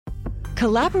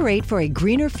Collaborate for a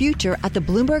greener future at the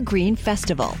Bloomberg Green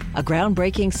Festival, a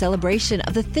groundbreaking celebration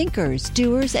of the thinkers,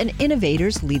 doers, and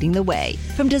innovators leading the way.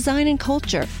 From design and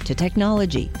culture to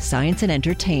technology, science, and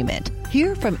entertainment.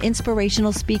 Hear from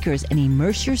inspirational speakers and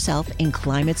immerse yourself in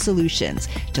climate solutions.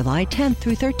 July 10th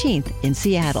through 13th in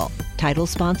Seattle. Title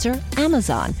sponsor,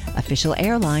 Amazon. Official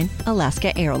airline,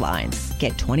 Alaska Airlines.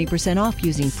 Get 20% off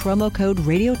using promo code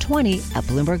radio20 at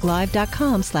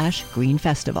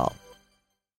bloomberglive.com/greenfestival.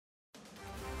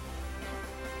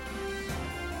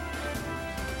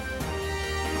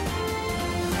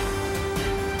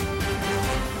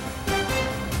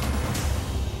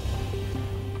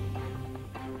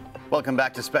 Welcome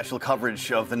back to special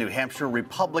coverage of the New Hampshire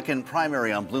Republican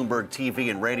primary on Bloomberg TV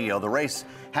and radio. The race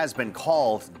has been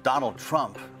called. Donald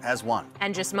Trump has won.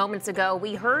 And just moments ago,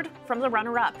 we heard from the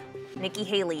runner-up, Nikki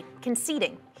Haley,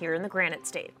 conceding here in the Granite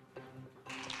State.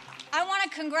 I want to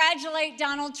congratulate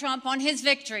Donald Trump on his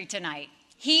victory tonight.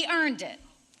 He earned it,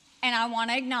 and I want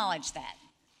to acknowledge that.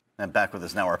 And back with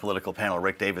us now, our political panel,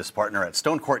 Rick Davis, partner at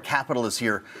Stone Court Capital, is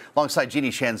here alongside Jeannie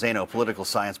Shanzano, political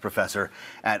science professor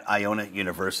at Iona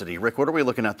University. Rick, what are we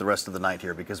looking at the rest of the night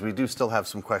here? Because we do still have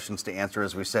some questions to answer,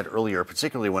 as we said earlier,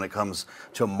 particularly when it comes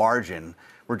to margin.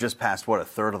 We're just past, a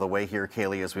third of the way here,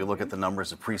 Kaylee, as we look at the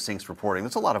numbers of precincts reporting.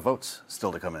 There's a lot of votes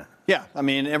still to come in. Yeah, I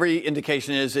mean, every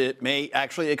indication is it may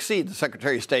actually exceed the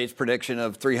Secretary of State's prediction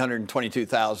of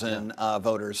 322,000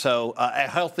 voters. So a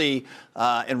healthy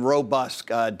and robust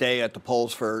day at the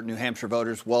polls for New Hampshire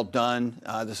voters. Well done.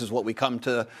 This is what we come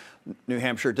to New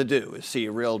Hampshire to do, is see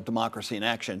a real democracy in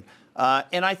action.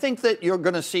 And I think that you're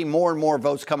going to see more and more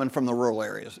votes coming from the rural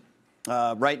areas.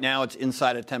 Right now, it's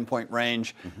inside a 10-point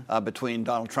range between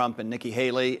Donald Trump and Nikki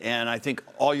Haley, and I think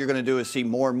all you're going to do is see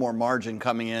more and more margin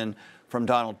coming in from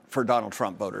Donald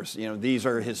Trump voters. You know, these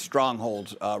are his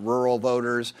strongholds, rural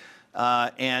voters,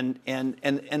 and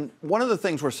one of the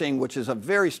things we're seeing, which is a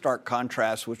very stark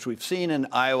contrast, which we've seen in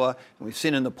Iowa and we've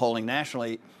seen in the polling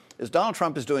nationally, is Donald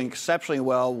Trump is doing exceptionally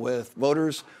well with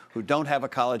voters who don't have a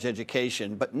college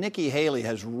education. But Nikki Haley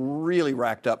has really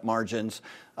racked up margins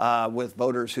with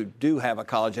voters who do have a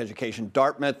college education.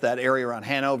 Dartmouth, that area around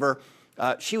Hanover,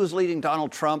 she was leading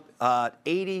Donald Trump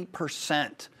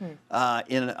 80%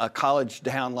 in a college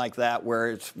town like that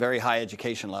where it's very high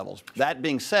education levels. That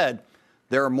being said,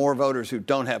 there are more voters who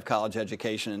don't have college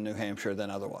education in New Hampshire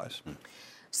than otherwise.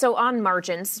 So on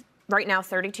margins, right now,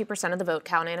 32% of the vote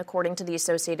count in, according to the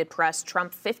Associated Press.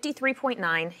 Trump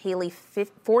 53.9, Haley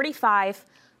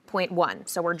 45.1.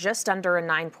 So we're just under a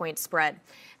 9-point spread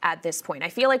at this point. I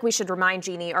feel like we should remind,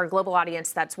 Jeannie, our global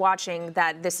audience that's watching,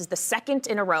 that this is the second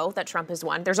in a row that Trump has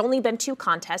won. There's only been 2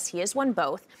 contests. He has won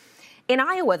both. In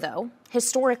Iowa, though,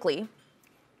 historically,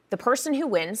 the person who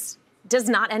wins does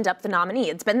not end up the nominee.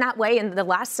 It's been that way in the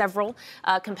last several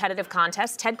competitive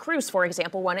contests. Ted Cruz, for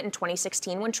example, won it in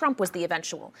 2016 when Trump was the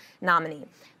eventual nominee.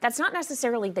 That's not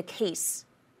necessarily the case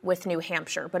with New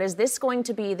Hampshire, but is this going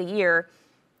to be the year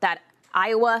that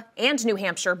Iowa and New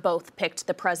Hampshire both picked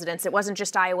the presidents? It wasn't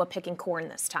just Iowa picking Corn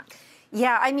this time.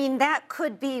 Yeah, I mean, that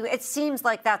could be, it seems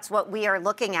like that's what we are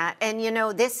looking at. And, you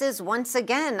know, this is once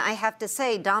again, I have to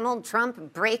say, Donald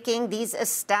Trump breaking these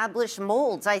established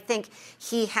molds. I think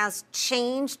he has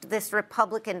changed this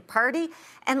Republican Party.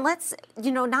 And let's,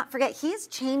 not forget, he has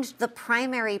changed the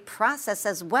primary process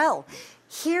as well.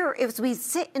 Here, as we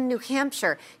sit in New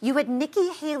Hampshire, you had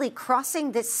Nikki Haley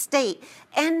crossing this state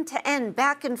end to end,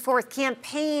 back and forth,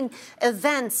 campaign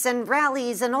events and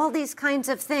rallies and all these kinds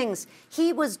of things.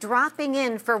 He was dropping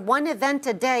in for one event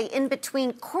a day in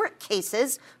between court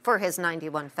cases for his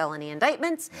 91 felony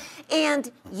indictments,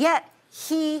 and yet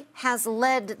he has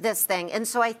led this thing. And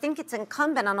so I think it's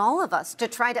incumbent on all of us to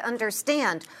try to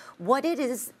understand what it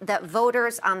is that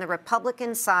voters on the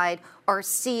Republican side are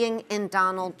seeing in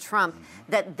Donald Trump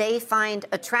that they find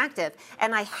attractive.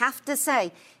 And I have to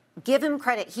say, give him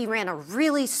credit. He ran a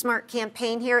really smart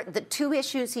campaign here. The 2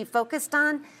 issues he focused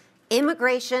on,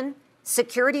 immigration,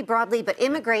 security broadly, but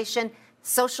immigration,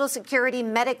 Social Security,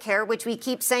 Medicare, which we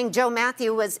keep saying Joe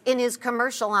Matthew was in his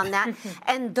commercial on that.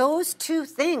 And those 2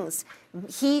 things,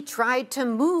 he tried to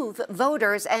move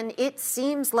voters, and it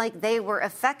seems like they were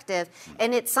effective.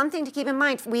 And it's something to keep in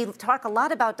mind. We talk a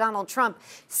lot about Donald Trump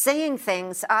saying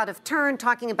things out of turn,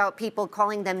 talking about people,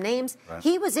 calling them names. Right.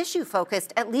 He was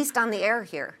issue-focused, at least on the air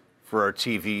here. For our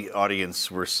TV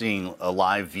audience, we're seeing a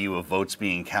live view of votes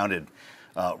being counted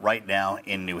right now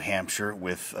in New Hampshire,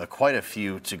 with quite a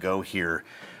few to go here.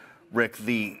 Rick,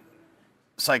 the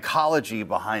psychology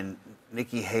behind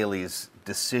Nikki Haley's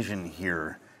decision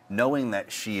here, knowing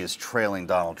that she is trailing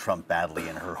Donald Trump badly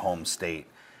in her home state,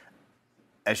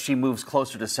 as she moves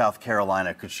closer to South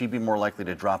Carolina, could she be more likely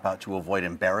to drop out to avoid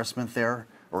embarrassment there?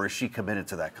 Or is she committed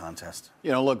to that contest?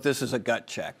 You know, look, this is a gut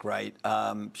check, right?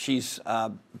 She's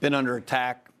been under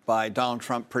attack by Donald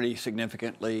Trump pretty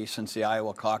significantly since the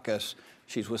Iowa caucus.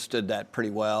 She's withstood that pretty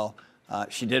well.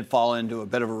 She did fall into a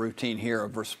bit of a routine here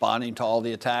of responding to all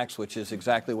the attacks, which is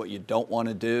exactly what you don't want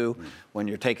to do when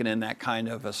you're taking in that kind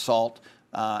of assault.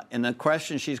 And the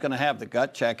question she's going to have, the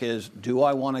gut check, is, do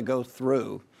I want to go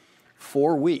through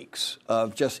 4 weeks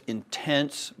of just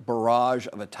intense barrage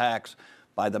of attacks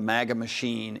by the MAGA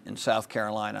machine in South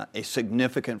Carolina, a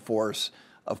significant force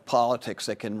of politics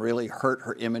that can really hurt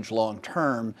her image long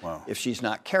term if she's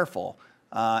not careful?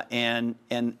 And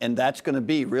that's going to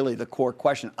be really the core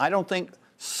question. I don't think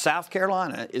South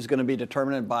Carolina is going to be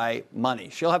determined by money.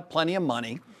 She'll have plenty of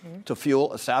money to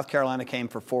fuel a South Carolina campaign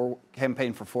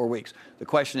for 4 weeks. The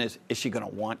question is she going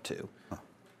to want to?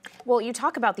 Well, you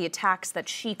talk about the attacks that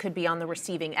she could be on the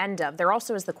receiving end of. There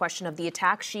also is the question of the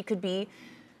attacks she could be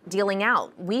dealing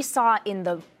out. We saw in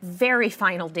the very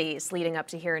final days leading up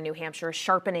to here in New Hampshire a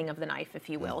sharpening of the knife, if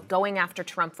you will, going after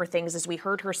Trump for things, as we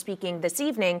heard her speaking this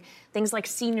evening, things like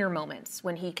senior moments,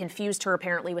 when he confused her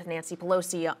apparently with Nancy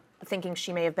Pelosi, thinking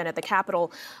she may have been at the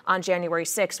Capitol on January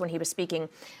 6th when he was speaking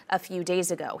a few days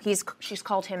ago. She's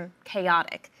called him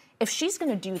chaotic. If she's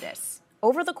going to do this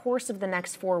over the course of the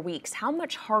next 4 weeks, how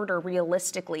much harder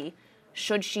realistically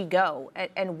should she go,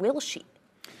 and will she?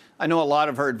 I know a lot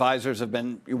of her advisors have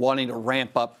been wanting to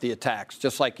ramp up the attacks,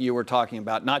 just like you were talking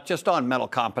about, not just on mental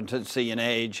competency and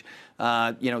age.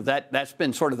 That's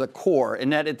been sort of the core.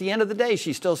 And that at the end of the day,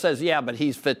 she still says, yeah, but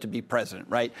he's fit to be president,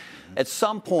 right? At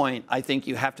some point, I think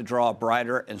you have to draw a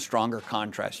brighter and stronger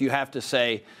contrast. You have to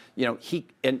say, and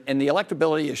the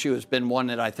electability issue has been one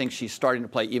that I think she's starting to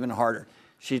play even harder.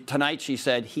 Tonight she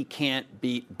said he can't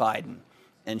beat Biden,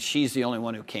 and she's the only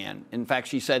one who can. In fact,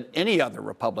 she said any other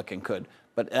Republican could,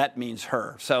 but that means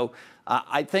her. So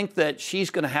I think that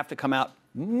she's going to have to come out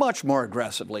much more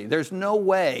aggressively. There's no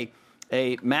way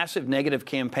a massive negative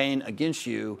campaign against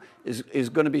you is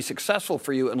going to be successful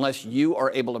for you unless you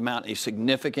are able to mount a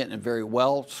significant and very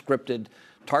well scripted,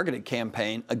 targeted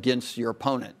campaign against your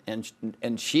opponent.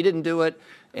 And she didn't do it,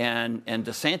 and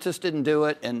DeSantis didn't do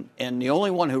it, and the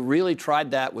only one who really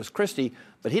tried that was Christie.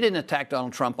 But he didn't attack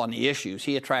Donald Trump on the issues.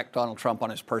 He attacked Donald Trump on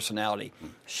his personality.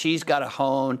 She's got to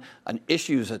hone an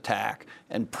issues attack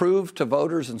and prove to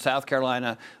voters in South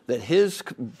Carolina that his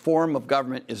form of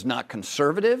government is not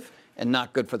conservative and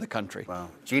not good for the country. Wow.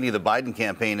 Jeannie, the Biden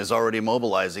campaign is already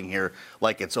mobilizing here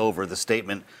like it's over. The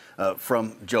statement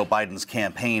from Joe Biden's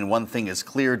campaign: one thing is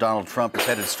clear, Donald Trump is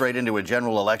headed straight into a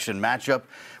general election matchup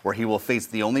where he will face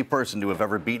the only person to have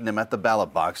ever beaten him at the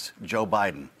ballot box, Joe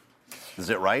Biden. Is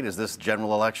it right? Is this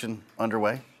general election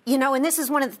underway? You know, and this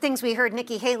is one of the things we heard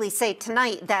Nikki Haley say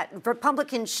tonight, that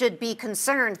Republicans should be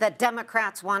concerned that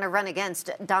Democrats want to run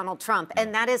against Donald Trump.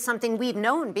 And that is something we've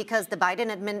known because the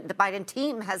Biden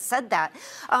team has said that.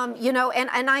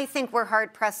 And I think we're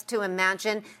hard-pressed to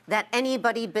imagine that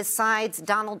anybody besides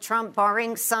Donald Trump,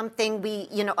 barring something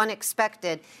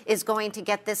unexpected, is going to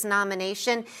get this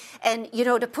nomination. And,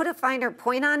 to put a finer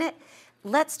point on it,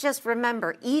 let's just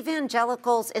remember,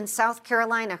 evangelicals in South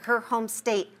Carolina, her home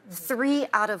state, 3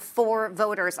 out of 4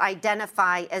 voters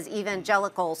identify as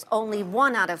evangelicals, only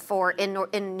 1 out of 4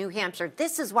 in New Hampshire.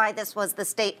 This is why this was the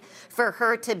state for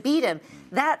her to beat him.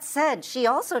 That said, she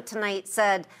also tonight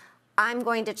said, I'm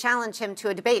going to challenge him to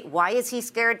a debate. Why is he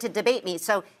scared to debate me?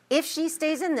 So if she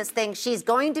stays in this thing, she's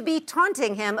going to be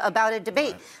taunting him about a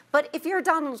debate. Right. But if you're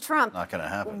Donald Trump, not going to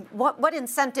happen. What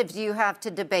incentive do you have to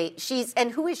debate?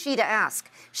 And who is she to ask?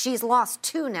 She's lost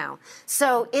 2 now.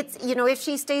 So it's, if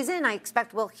she stays in, I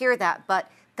expect we'll hear that.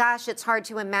 But gosh, it's hard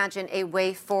to imagine a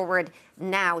way forward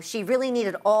now. She really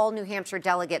needed all New Hampshire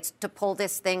delegates to pull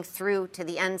this thing through to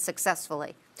the end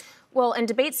successfully. Well, and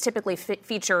debates typically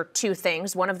feature 2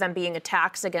 things, one of them being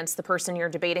attacks against the person you're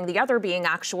debating, the other being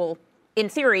actual, in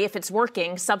theory, if it's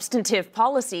working, substantive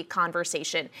policy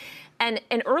conversation. And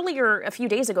earlier, a few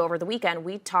days ago over the weekend,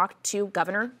 we talked to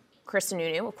Governor Chris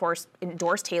Sununu, of course,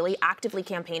 endorsed Haley, actively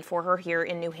campaigned for her here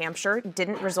in New Hampshire,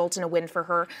 didn't result in a win for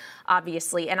her,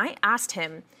 obviously. And I asked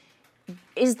him,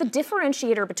 is the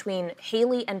differentiator between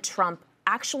Haley and Trump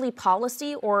actually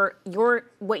policy, or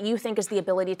what you think is the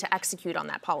ability to execute on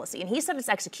that policy? And he said it's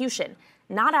execution,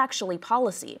 not actually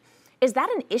policy. Is that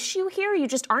an issue here? You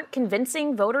just aren't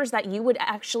convincing voters that you would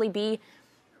actually be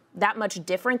that much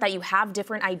different, that you have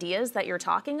different ideas that you're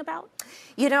talking about?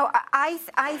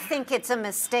 I think it's a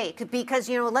mistake because,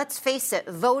 let's face it,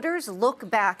 voters look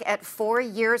back at 4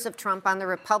 years of Trump on the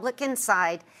Republican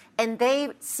side and they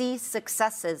see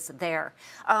successes there.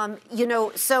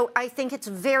 So I think it's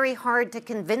very hard to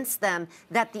convince them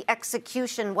that the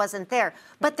execution wasn't there.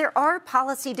 But there are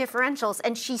policy differentials,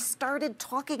 and she started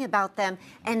talking about them,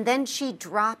 and then she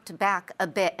dropped back a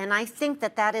bit. And I think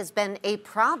that has been a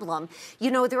problem.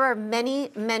 There are many,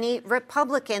 many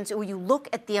Republicans who you look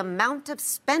at the amount of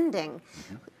spending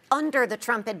under the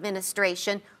Trump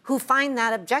administration who find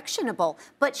that objectionable.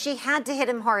 But she had to hit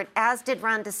him hard, as did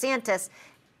Ron DeSantis.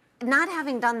 Not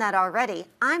having done that already,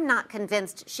 I'm not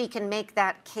convinced she can make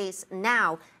that case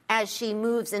now as she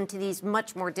moves into these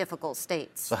much more difficult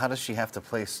states. So how does she have to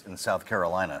place in South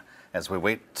Carolina as we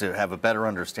wait to have a better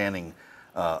understanding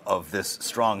of this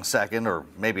strong second, or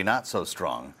maybe not so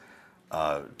strong?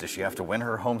 Does she have to win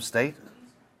her home state?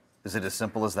 Is it as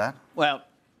simple as that? Well,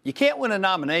 you can't win a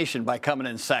nomination by coming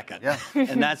in second. Yeah.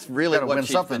 And that's really what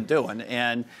she's been doing.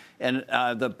 And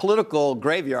the political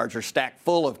graveyards are stacked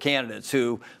full of candidates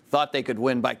who thought they could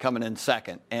win by coming in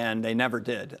second, and they never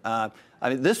did.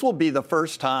 This will be the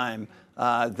first time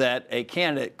that a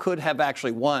candidate could have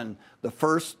actually won the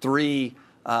first three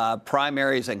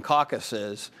primaries and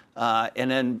caucuses, and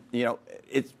then,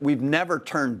 we've never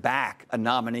turned back a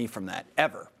nominee from that,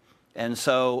 ever. And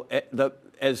so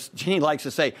as Jeannie likes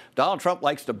to say, Donald Trump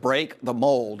likes to break the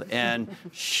mold, and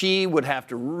she would have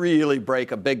to really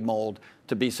break a big mold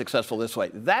to be successful this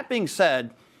way. That being said,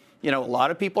 a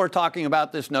lot of people are talking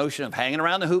about this notion of hanging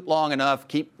around the hoop long enough,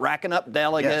 keep racking up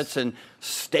delegates, and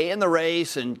stay in the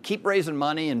race and keep raising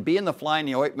money and be in the fly in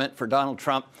the ointment for Donald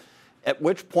Trump, at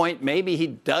which point maybe he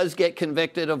does get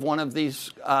convicted of one of these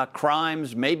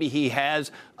crimes. Maybe he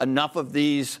has enough of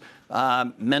these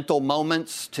mental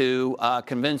moments to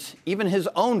convince even his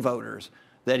own voters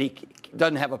that he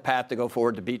doesn't have a path to go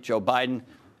forward to beat Joe Biden.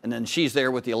 And then she's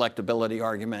there with the electability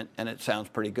argument, and it sounds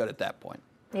pretty good at that point.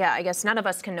 Yeah, I guess none of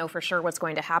us can know for sure what's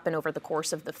going to happen over the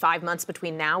course of the 5 months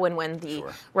between now and when the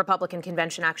Republican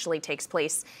convention actually takes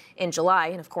place in July.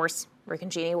 And of course, Rick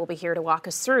and Jeannie will be here to walk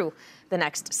us through the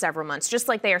next several months, just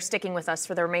like they are sticking with us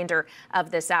for the remainder of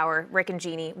this hour. Rick and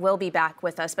Jeannie will be back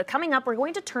with us. But coming up, we're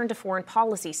going to turn to foreign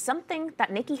policy, something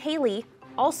that Nikki Haley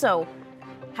also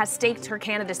has staked her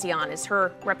candidacy on, is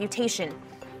her reputation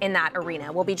in that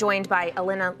arena. We'll be joined by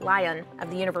Elena Lyon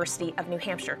of the University of New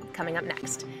Hampshire coming up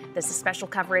next. This is special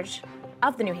coverage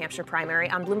of the New Hampshire primary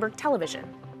on Bloomberg Television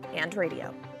and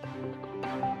Radio.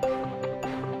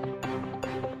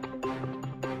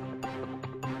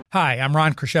 Hi, I'm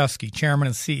Ron Kraszewski, Chairman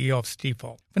and CEO of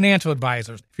Stifel. Financial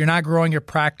advisors, if you're not growing your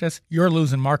practice, you're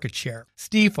losing market share.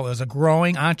 Stifel is a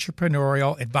growing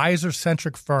entrepreneurial,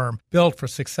 advisor-centric firm built for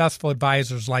successful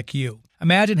advisors like you.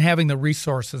 Imagine having the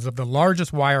resources of the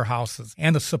largest wirehouses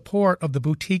and the support of the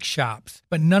boutique shops,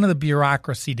 but none of the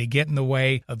bureaucracy to get in the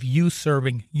way of you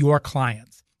serving your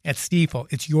clients. At Stifel,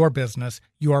 it's your business,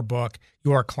 your book,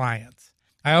 your clients.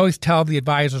 I always tell the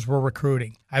advisors we're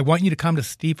recruiting, I want you to come to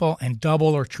Stifel and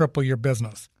double or triple your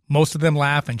business. Most of them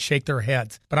laugh and shake their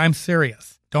heads, but I'm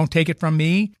serious. Don't take it from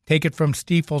me. Take it from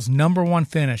Stifel's #1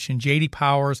 finish in J.D.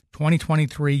 Power's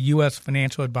 2023 U.S.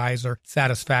 Financial Advisor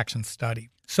Satisfaction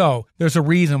Study. So, there's a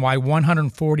reason why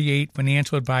 148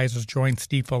 financial advisors joined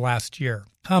Stifel last year.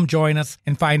 Come join us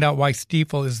and find out why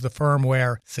Stifel is the firm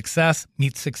where success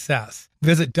meets success.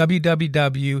 Visit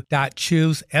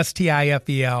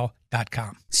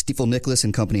www.choosestifel.com. Stifel Nicholas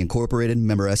and Company Incorporated,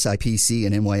 member SIPC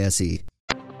and NYSE.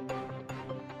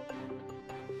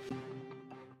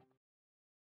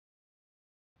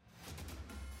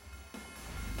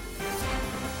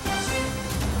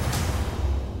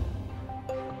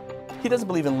 He doesn't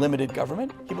believe in limited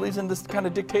government. He believes in this kind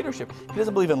of dictatorship. He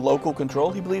doesn't believe in local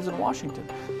control. He believes in Washington.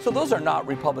 So those are not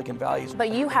Republican values.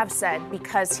 But you have said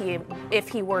if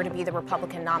he were to be the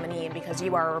Republican nominee and because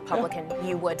you are a Republican,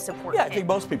 you would support him. Yeah, I think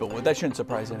most people would. That shouldn't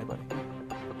surprise anybody.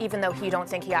 Even though you don't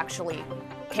think he actually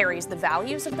carries the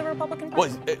values of the Republican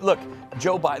Party? Well, look,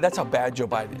 Joe Biden, that's how bad Joe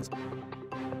Biden is.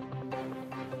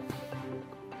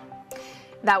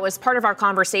 That was part of our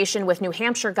conversation with New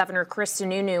Hampshire Governor Chris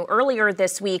Sununu earlier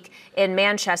this week in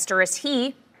Manchester, as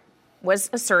he was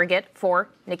a surrogate for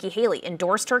Nikki Haley,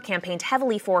 endorsed her, campaigned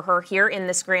heavily for her here in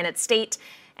this Granite State,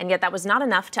 and yet that was not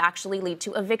enough to actually lead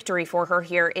to a victory for her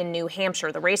here in New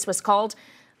Hampshire. The race was called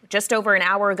just over an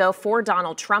hour ago for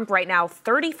Donald Trump. Right now,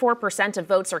 34% of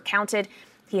votes are counted.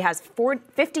 He has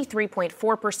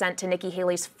 53.4% to Nikki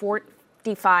Haley's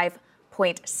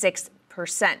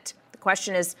 45.6%. The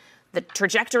question is the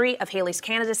trajectory of Haley's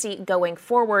candidacy going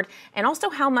forward, and also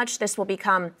how much this will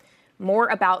become more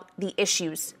about the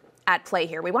issues at play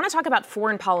here. We want to talk about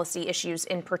foreign policy issues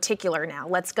in particular now.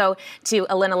 Let's go to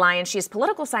Elena Lyons. She's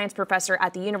political science professor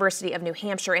at the University of New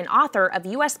Hampshire and author of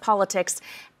U.S. Politics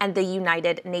and the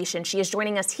United Nations. She is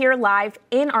joining us here live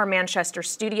in our Manchester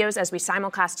studios as we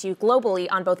simulcast to you globally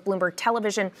on both Bloomberg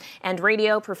Television and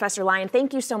radio. Professor Lyon,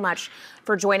 thank you so much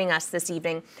for joining us this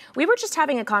evening. We were just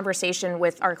having a conversation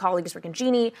with our colleagues Rick and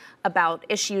Jeannie about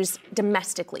issues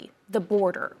domestically, the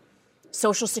border,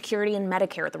 Social Security and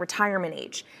Medicare, the retirement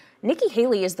age. Nikki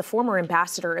Haley is the former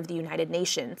ambassador of the United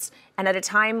Nations. And at a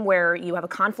time where you have a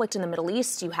conflict in the Middle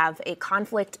East, you have a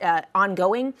conflict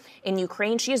ongoing in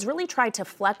Ukraine, she has really tried to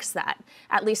flex that,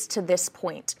 at least to this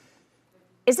point.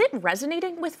 Is it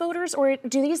resonating with voters, or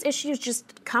do these issues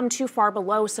just come too far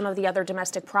below some of the other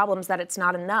domestic problems that it's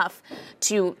not enough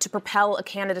to propel a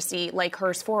candidacy like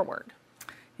hers forward?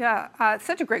 Yeah,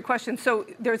 such a great question. So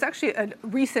there's actually a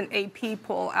recent AP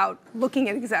poll out looking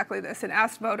at exactly this and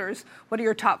asked voters, what are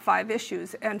your top 5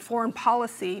 issues? And foreign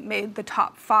policy made the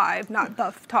top 5, not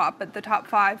the top, but the top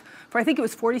 5 for, I think it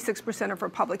was 46% of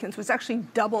Republicans, was actually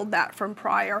doubled that from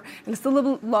prior. And it's a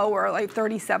little lower, like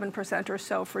 37% or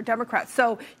so for Democrats.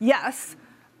 So yes,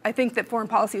 I think that foreign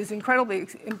policy is incredibly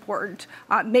important.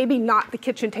 Maybe not the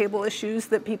kitchen table issues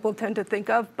that people tend to think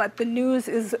of, but the news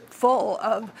is full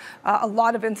of a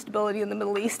lot of instability in the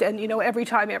Middle East. And, you know, every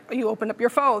time you open up your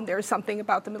phone, there's something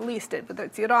about the Middle East, whether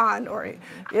it's Iran or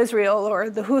Israel or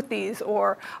the Houthis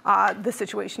or the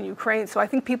situation in Ukraine. So I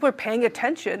think people are paying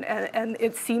attention, and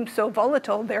it seems so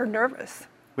volatile, they're nervous.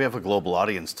 We have a global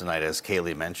audience tonight, as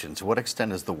Kayleigh mentioned. To what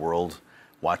extent is the world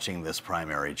watching this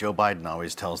primary? Joe Biden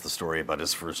always tells the story about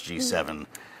his first G7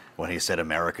 when he said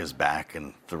America's back,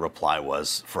 and the reply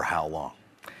was, for how long?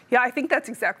 Yeah, I think that's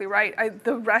exactly right.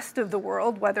 The rest of the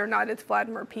world, whether or not it's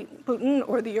Vladimir Putin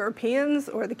or the Europeans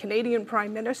or the Canadian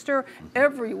Prime Minister,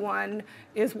 everyone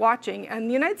is watching. And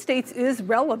the United States is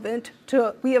relevant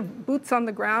to, we have boots on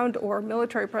the ground or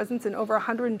military presence in over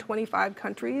 125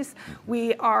 countries.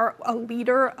 We are a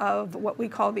leader of what we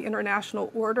call the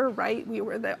international order, right? We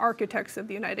were the architects of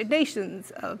the United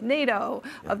Nations, of NATO,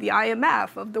 of the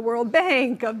IMF, of the World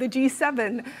Bank, of the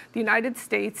G7. The United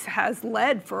States has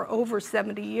led for over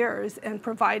 70 years and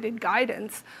provided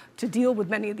guidance to deal with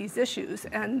many of these issues.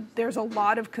 And there's a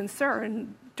lot of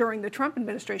concern during the Trump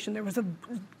administration. There was a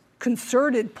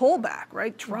concerted pullback,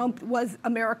 right? Trump was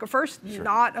America first,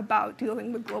 not about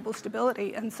dealing with global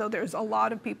stability. And so there's a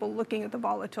lot of people looking at the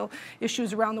volatile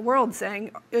issues around the world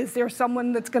saying, is there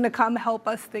someone that's going to come help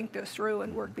us think this through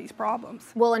and work these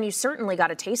problems? Well, and you certainly got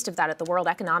a taste of that at the World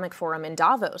Economic Forum in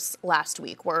Davos last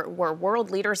week, where world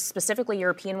leaders, specifically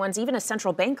European ones, even a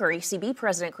central banker, ECB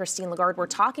President Christine Lagarde, were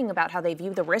talking about how they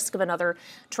view the risk of another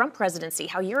Trump presidency,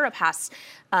 how Europe has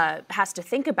to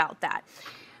think about that.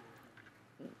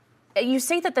 You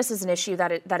say that this is an issue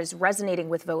that is resonating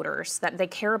with voters, that they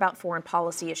care about foreign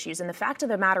policy issues. And the fact of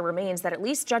the matter remains that, at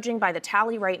least judging by the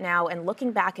tally right now and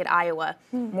looking back at Iowa,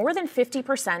 more than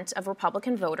 50% of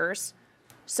Republican voters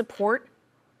support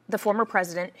the former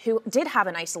president, who did have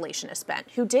an isolationist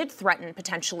bent, who did threaten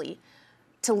potentially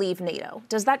to leave NATO.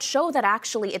 Does that show that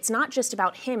actually it's not just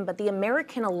about him, but the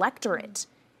American electorate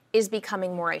is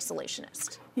becoming more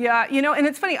isolationist? Yeah, you know, and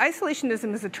it's funny,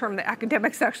 isolationism is a term that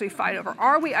academics actually fight over.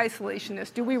 Are we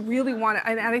isolationist? Do we really want to?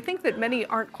 And I think that many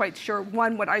aren't quite sure,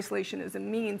 one, what isolationism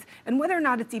means and whether or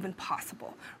not it's even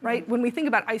possible, right? When we think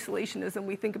about isolationism,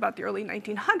 we think about the early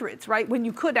 1900s, right? When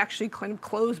you could actually kind of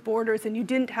close borders and you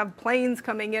didn't have planes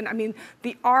coming in. I mean,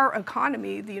 our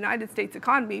economy, the United States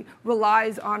economy,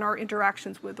 relies on our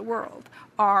interactions with the world.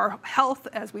 Our health,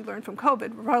 as we learned from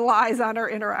COVID, relies on our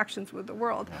interactions with the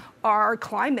world. Our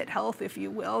climate health, if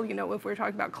you will, you know, if we're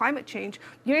talking about climate change,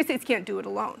 the United States can't do it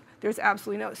alone. There's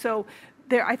absolutely no. So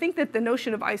I think that the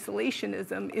notion of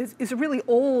isolationism is a really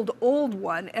old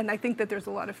one, and I think that there's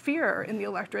a lot of fear in the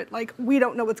electorate. Like, we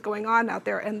don't know what's going on out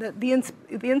there, and the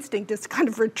instinct is to kind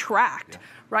of retract.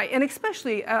 Right, and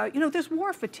especially, you know, there's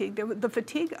war fatigue. The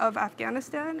fatigue of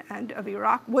Afghanistan and of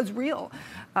Iraq was real.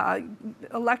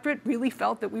 Electorate really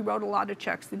felt that we wrote a lot of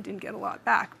checks and didn't get a lot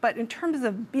back. But in terms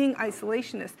of being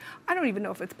isolationist, I don't even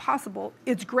know if it's possible.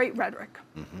 It's great rhetoric.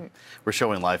 Mm-hmm. We're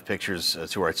showing live pictures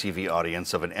to our TV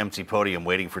audience of an empty podium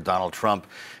waiting for Donald Trump,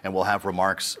 and we'll have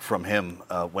remarks from him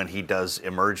when he does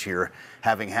emerge here,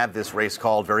 having had this race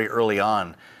called very early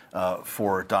on.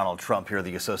 For Donald Trump here,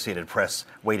 the Associated Press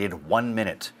waited 1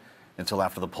 minute until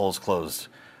after the polls closed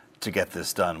to get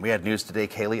this done. We had news today,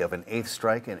 Kayleigh, of an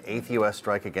eighth U.S.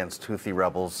 strike against Houthi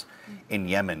rebels in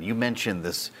Yemen. You mentioned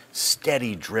this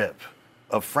steady drip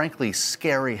of, frankly,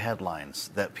 scary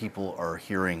headlines that people are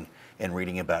hearing and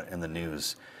reading about in the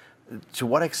news. To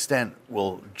what extent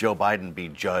will Joe Biden be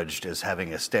judged as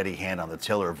having a steady hand on the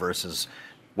tiller versus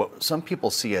what some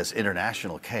people see as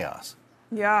international chaos?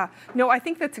 Yeah, no, I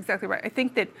think that's exactly right. I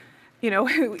think that,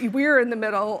 we're in the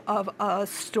middle of a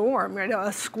storm, right?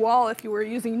 A squall, if you were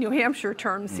using New Hampshire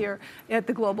terms here at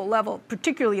the global level,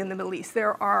 particularly in the Middle East.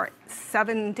 There are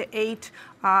 7 to 8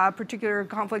 particular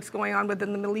conflicts going on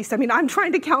within the Middle East. I mean, I'm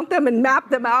trying to count them and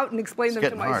map them out and explain them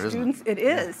to my students. It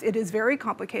is. It is very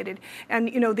complicated. And,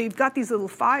 they've got these little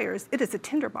fires. It is a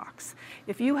tinderbox.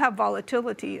 If you have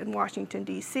volatility in Washington,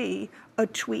 D.C., a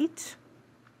tweet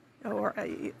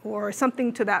or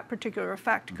something to that particular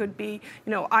effect could be,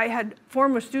 I had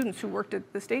former students who worked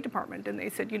at the State Department, and they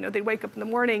said, they'd wake up in the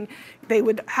morning, they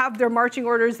would have their marching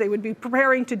orders, they would be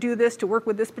preparing to do this, to work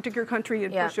with this particular country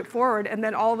and push it forward, and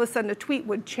then all of a sudden a tweet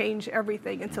would change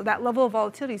everything. And so that level of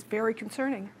volatility is very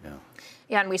concerning.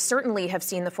 Yeah, and we certainly have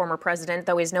seen the former president,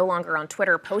 though he's no longer on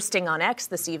Twitter, posting on X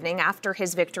this evening after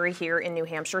his victory here in New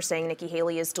Hampshire, saying Nikki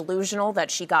Haley is delusional,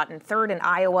 that she got in third in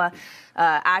Iowa,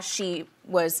 as she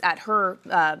was at her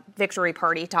victory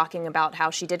party talking about how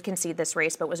she did concede this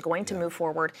race but was going to move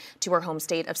forward to her home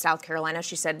state of South Carolina.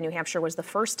 She said New Hampshire was the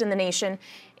first in the nation.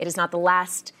 It is not the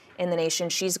last in the nation.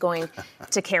 She's going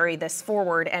to carry this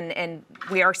forward. And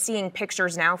we are seeing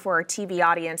pictures now for our TV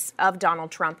audience of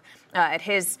Donald Trump at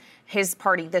his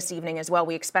party this evening as well.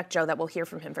 We expect, Joe, that we'll hear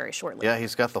from him very shortly. Yeah,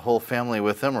 he's got the whole family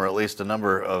with him, or at least a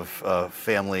number of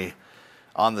family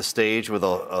on the stage with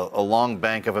a long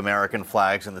bank of American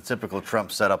flags and the typical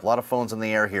Trump setup. A lot of phones in the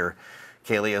air here,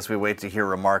 Kaylee, as we wait to hear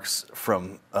remarks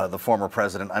from the former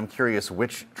president. I'm curious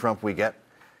which Trump we get,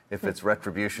 if it's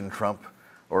retribution Trump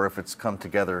or if it's come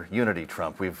together unity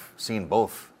Trump. We've seen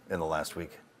both in the last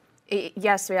week.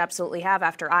 Yes, we absolutely have.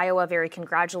 After Iowa, very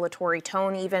congratulatory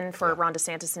tone even for Ron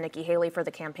DeSantis and Nikki Haley for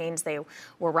the campaigns they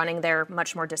were running there.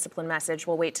 Much more disciplined message.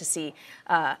 We'll wait to see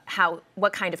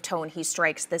what kind of tone he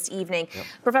strikes this evening. Yep.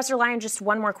 Professor Lyon, just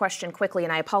one more question quickly,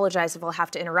 and I apologize if I'll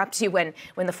have to interrupt you when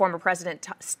the former president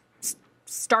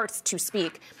starts to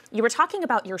speak. You were talking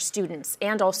about your students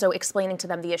and also explaining to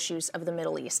them the issues of the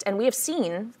Middle East. And we have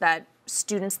seen that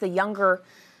students, the younger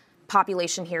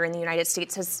population here in the United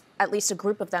States, has at least a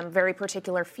group of them very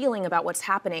particular feeling about what's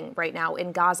happening right now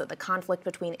in Gaza, the conflict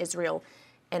between Israel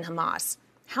and Hamas.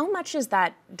 How much is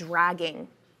that dragging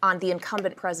on the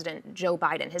incumbent president, Joe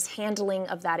Biden, his handling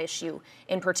of that issue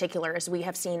in particular, as we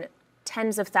have seen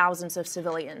tens of thousands of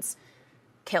civilians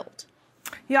killed?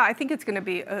 Yeah, I think it's going to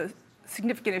be a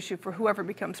significant issue for whoever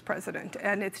becomes president.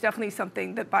 And it's definitely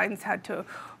something that Biden's had to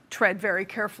tread very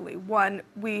carefully. One,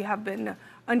 we have been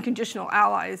unconditional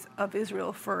allies of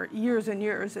Israel for years and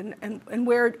years, and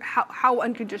how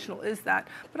unconditional is that?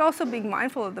 But also being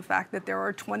mindful of the fact that there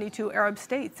are 22 Arab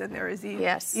states, and there is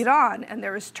Iran, and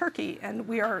there is Turkey, and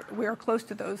we are close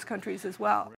to those countries as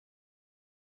well.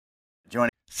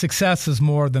 Success is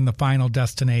more than the final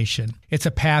destination. It's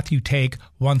a path you take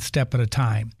one step at a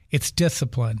time. It's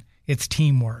discipline, it's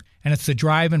teamwork, and it's the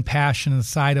drive and passion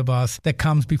inside of us that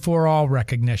comes before all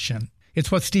recognition. It's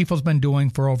what Stifel's been doing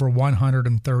for over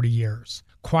 130 years.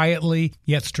 Quietly,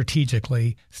 yet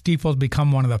strategically, Stifel's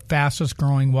become one of the fastest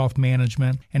growing wealth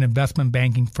management and investment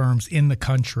banking firms in the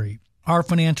country. Our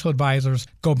financial advisors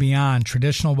go beyond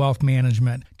traditional wealth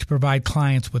management to provide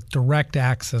clients with direct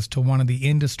access to one of the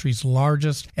industry's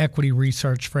largest equity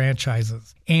research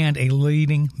franchises and a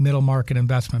leading middle market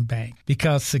investment bank.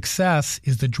 Because success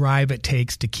is the drive it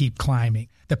takes to keep climbing,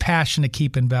 the passion to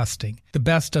keep investing, the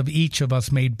best of each of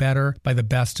us made better by the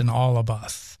best in all of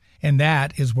us. And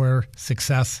that is where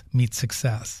success meets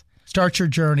success. Start your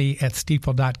journey at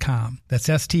Stifel.com. That's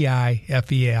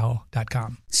STIFEL.com.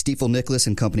 Stifel Nicholas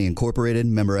and Company Incorporated,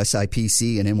 member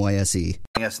SIPC and NYSE.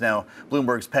 Yes, now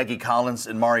Bloomberg's Peggy Collins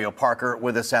and Mario Parker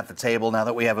with us at the table now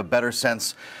that we have a better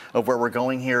sense of where we're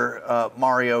going here.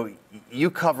 Mario,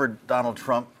 you covered Donald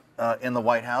Trump in the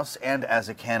White House and as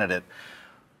a candidate.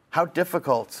 How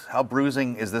difficult, how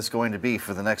bruising is this going to be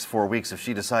for the next 4 weeks if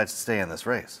she decides to stay in this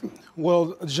race?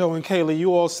 Well, Joe and Kaylee,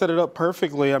 you all set it up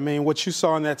perfectly. I mean, what you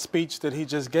saw in that speech that he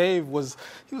just gave was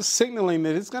he was signaling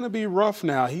that it's going to be rough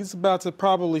now. He's about to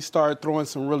probably start throwing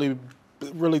some really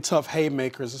tough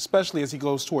haymakers, especially as he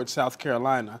goes towards South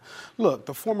Carolina. Look,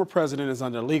 the former president is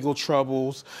under legal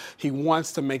troubles. He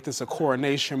wants to make this a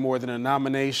coronation more than a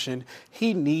nomination.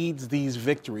 He needs these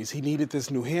victories. He needed this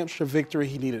New Hampshire victory.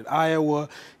 He needed Iowa.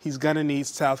 He's going to need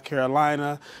South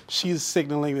Carolina. She's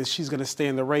signaling that she's going to stay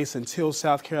in the race until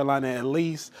South Carolina at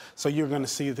least. So you're going to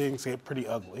see things get pretty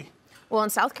ugly. Well,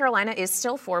 and South Carolina is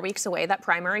still 4 weeks away. That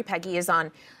primary, Peggy, is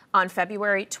on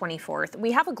February 24th.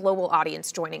 We have a global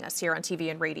audience joining us here on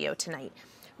TV and radio tonight.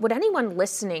 Would anyone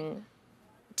listening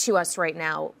to us right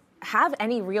now have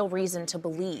any real reason to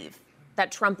believe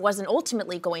that Trump wasn't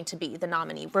ultimately going to be the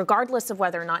nominee, regardless of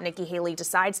whether or not Nikki Haley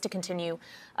decides to continue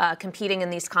competing in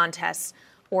these contests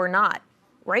or not.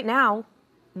 Right now,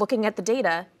 looking at the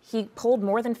data, he polled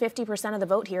more than 50% of the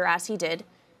vote here, as he did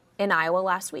in Iowa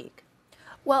last week.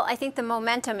 Well, I think the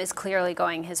momentum is clearly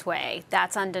going his way.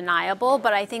 That's undeniable.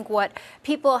 But I think what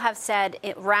people have said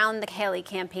around the Haley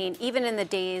campaign, even in the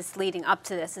days leading up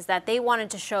to this, is that they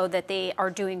wanted to show that they are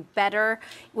doing better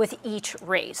with each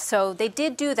race. So they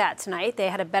did do that tonight. They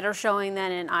had a better showing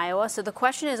than in Iowa. So the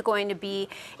question is going to be,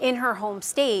 in her home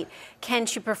state, can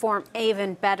she perform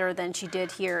even better than she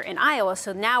did here in Iowa?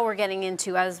 So now we're getting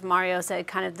into, as Mario said,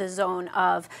 kind of the zone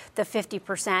of the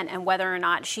 50% and whether or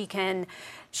not she can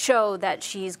show that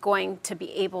she's going to be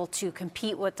able to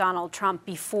compete with Donald Trump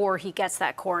before he gets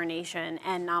that coronation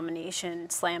and nomination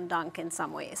slam dunk in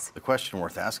some ways. The question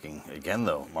worth asking again,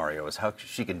 though, Mario, is how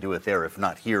she can do it there, if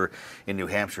not here in New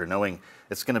Hampshire, knowing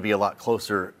it's going to be a lot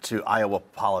closer to Iowa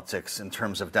politics in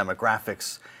terms of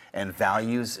demographics and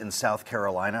values in South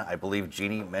Carolina. I believe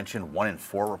Jeannie mentioned 1 in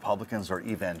 4 Republicans are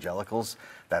evangelicals.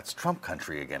 That's Trump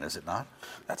country again, is it not?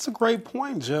 That's a great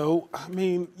point, Joe. I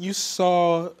mean, you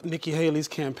saw Nikki Haley's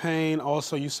campaign.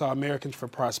 Also, you saw Americans for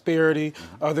Prosperity.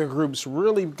 Other groups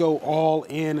really go all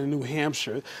in New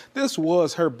Hampshire. This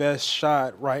was her best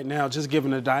shot right now, just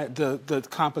given the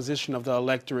composition of the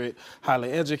electorate: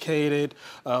 highly educated,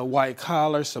 white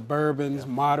collar, suburbans,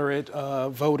 moderate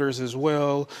voters as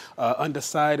well,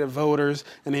 undecided voters.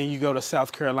 And then you go to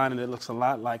South Carolina, that looks a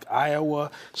lot like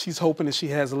Iowa. She's hoping that she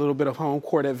has a little bit of home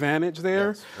court advantage there.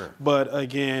 Yes, sure. But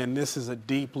again, this is a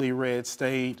deeply red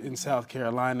state in South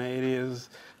Carolina. It is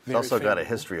very It's also got a favorable.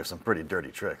 history of some pretty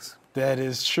dirty tricks. That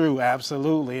is true,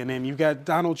 absolutely. And then you got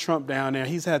Donald Trump down there.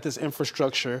 He's had this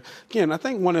infrastructure. Again, I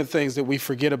think one of the things that we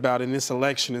forget about in this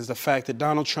election is the fact that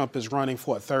Donald Trump is running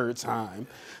for a third time.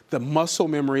 The muscle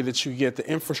memory that you get, the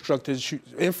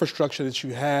infrastructure that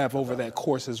you have over that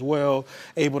course as well,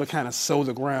 able to kind of sow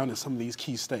the ground in some of these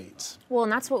key states. Well,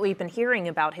 and that's what we've been hearing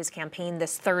about his campaign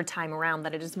this third time around,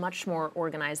 that it is much more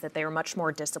organized, that they are much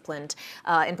more disciplined.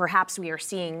 And perhaps we are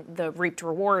seeing the reaped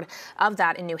reward of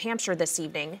that in New Hampshire this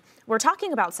evening. We're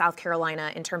talking about South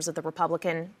Carolina in terms of the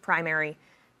Republican primary,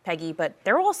 Peggy, but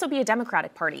there will also be a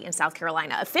Democratic Party in South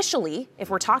Carolina. Officially, if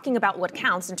we're talking about what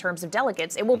counts in terms of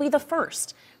delegates, it will be the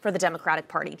first for the Democratic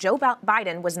Party. Joe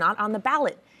Biden was not on the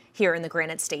ballot here in the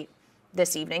Granite State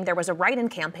this evening. There was a write-in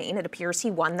campaign. It appears he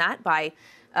won that by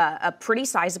a pretty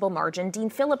sizable margin. Dean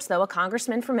Phillips, though, a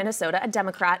congressman from Minnesota, a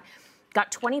Democrat,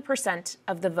 got 20%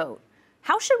 of the vote.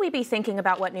 How should we be thinking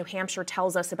about what New Hampshire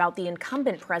tells us about the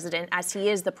incumbent president, as he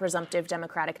is the presumptive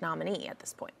Democratic nominee at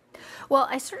this point? Well,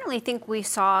 I certainly think we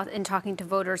saw in talking to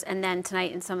voters and then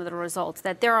tonight in some of the results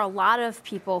that there are a lot of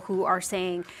people who are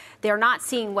saying they're not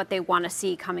seeing what they want to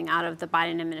see coming out of the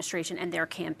Biden administration and their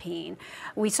campaign.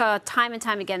 We saw time and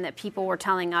time again that people were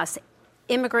telling us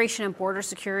immigration and border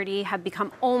security have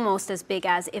become almost as big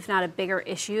as, if not a bigger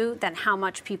issue than how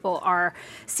much people are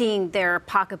seeing their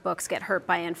pocketbooks get hurt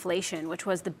by inflation, which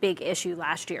was the big issue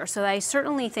last year. So I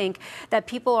certainly think that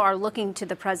people are looking to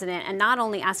the president and not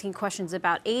only asking questions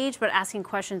about age, but asking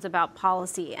questions about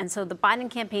policy. And so the Biden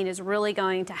campaign is really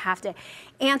going to have to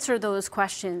answer those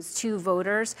questions to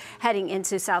voters heading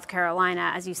into South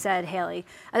Carolina, as you said, Kaylee,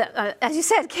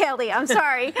 I'm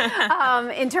sorry,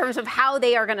 in terms of how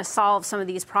they are going to solve some of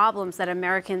these problems that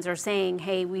Americans are saying,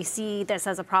 hey, we see this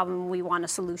as a problem, we want a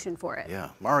solution for it. Yeah.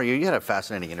 Mario, you had a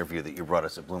fascinating interview that you brought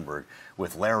us at Bloomberg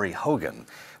with Larry Hogan.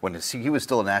 When he was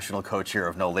still a national co-chair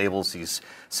of No Labels. He's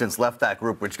since left that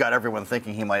group, which got everyone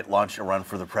thinking he might launch a run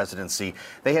for the presidency.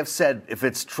 They have said if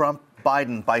it's Trump,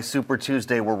 Biden, by Super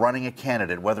Tuesday, we're running a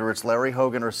candidate, whether it's Larry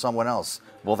Hogan or someone else.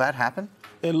 Will that happen?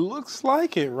 It looks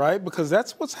like it, right? Because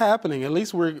that's what's happening. At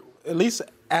least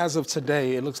as of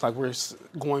today, it looks like we're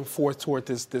going forth toward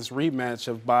this rematch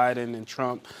of Biden and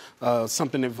Trump,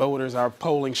 something that our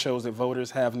polling shows that voters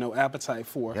have no appetite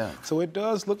for. Yeah. So it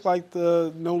does look like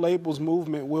the No Labels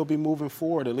movement will be moving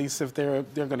forward, at least if they're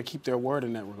going to keep their word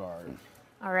in that regard.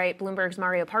 All right, Bloomberg's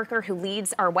Mario Parker, who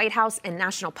leads our White House and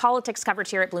national politics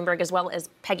coverage here at Bloomberg, as well as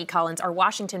Peggy Collins, our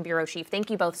Washington bureau chief. Thank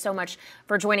you both so much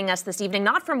for joining us this evening,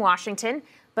 not from Washington,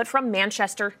 but from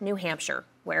Manchester, New Hampshire,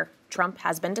 where Trump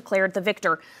has been declared the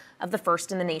victor of the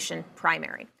First in the Nation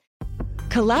primary.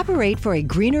 Collaborate for a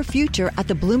greener future at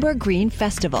the Bloomberg Green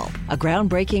Festival, a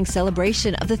groundbreaking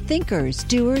celebration of the thinkers,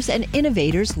 doers, and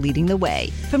innovators leading the way.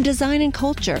 From design and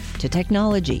culture to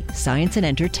technology, science, and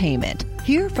entertainment.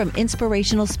 Hear from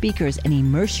inspirational speakers and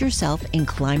immerse yourself in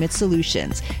climate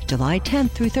solutions. July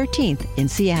 10th through 13th in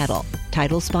Seattle.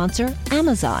 Title sponsor,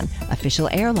 Amazon. Official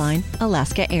airline,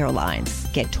 Alaska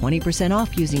Airlines. Get 20%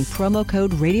 off using promo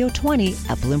code radio20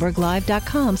 at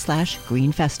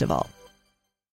BloombergLive.com/Green Festival.